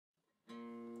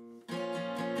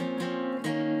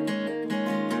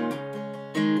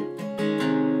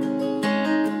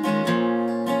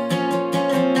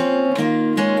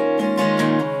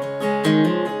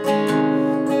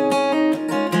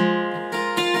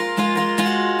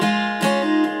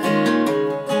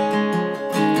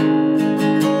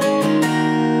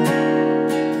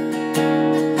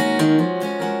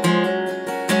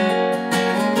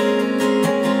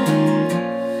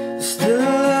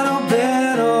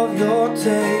of your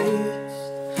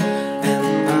taste, and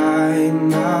my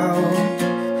mouth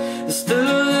is still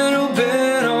a little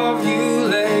bit of you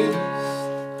laced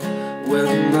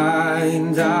with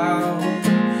my doubt.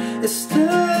 It's still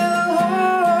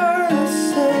hard to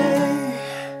say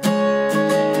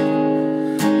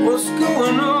what's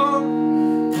going on.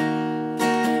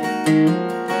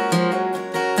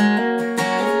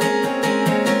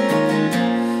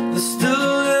 There's still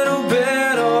a little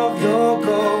bit of your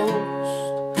ghost,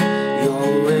 your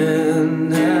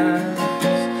witness.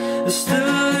 There's still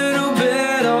a little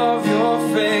bit of your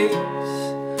face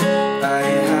I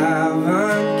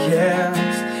haven't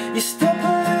guessed. You step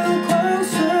a little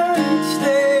closer each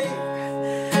day,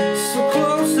 so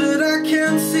close that I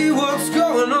can't see what's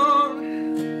going on.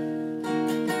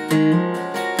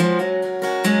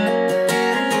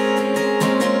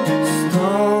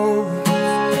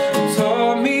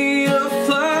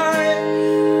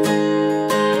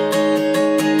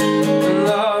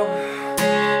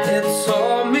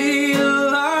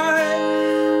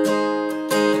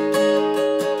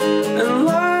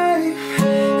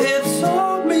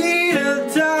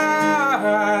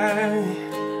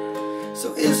 So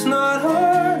it's not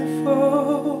hard to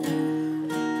fall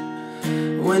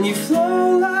when you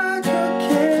flow like a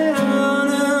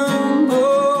cannonball.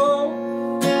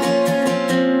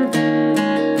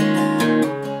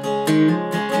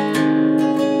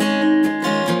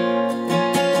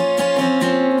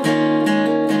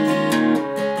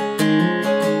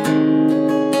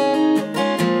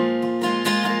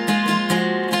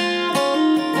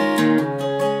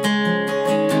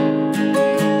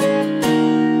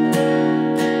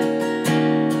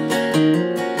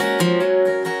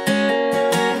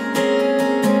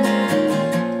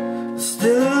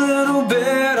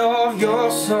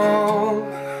 Song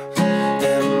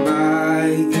in my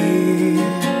ear,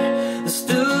 there's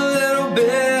still a little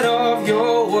bit of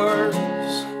your words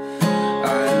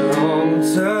I long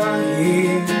to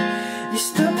hear. You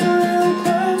step a little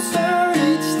closer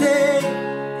each day,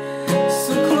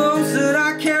 so close that I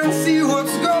can't see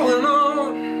what's going on.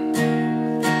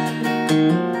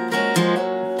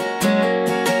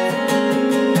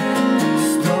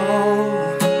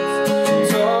 Stones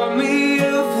taught me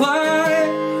to fly,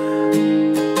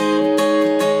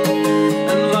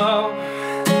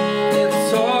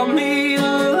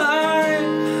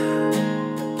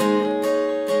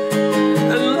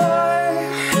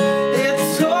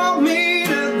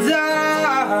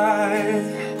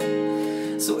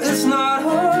 so it's not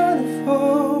hard to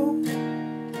fall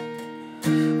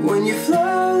when you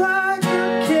flow like a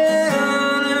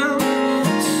cannon.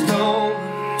 Stone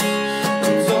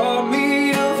taught me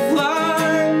to fly,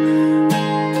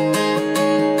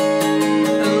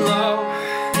 and love,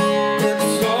 it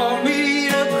taught me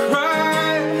to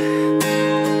cry.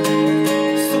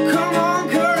 So come on,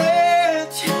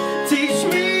 courage, teach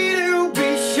me to be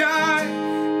shy,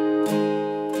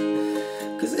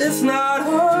 'cause it's not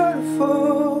hard to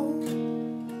fall,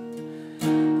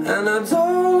 and I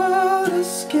don't want to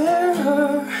scare her.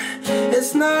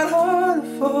 It's not hard to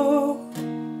fall,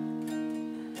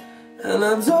 and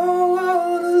I don't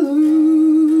want to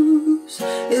lose.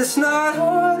 It's not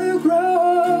hard to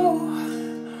grow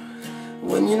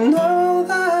when you know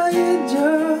that you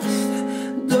just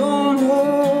don't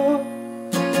know.